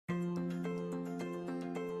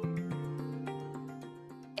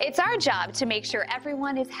It's our job to make sure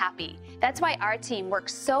everyone is happy. That's why our team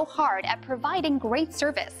works so hard at providing great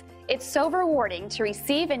service. It's so rewarding to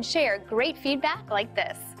receive and share great feedback like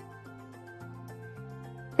this.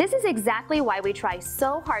 This is exactly why we try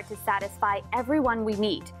so hard to satisfy everyone we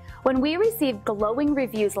meet. When we receive glowing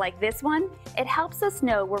reviews like this one, it helps us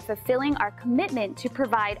know we're fulfilling our commitment to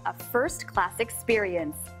provide a first-class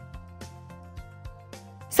experience.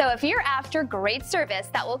 So if you're after great service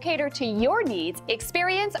that will cater to your needs,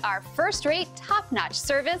 experience our first-rate, top-notch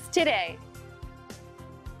service today.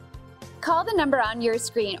 Call the number on your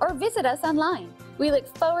screen or visit us online. We look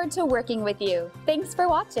forward to working with you. Thanks for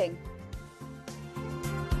watching.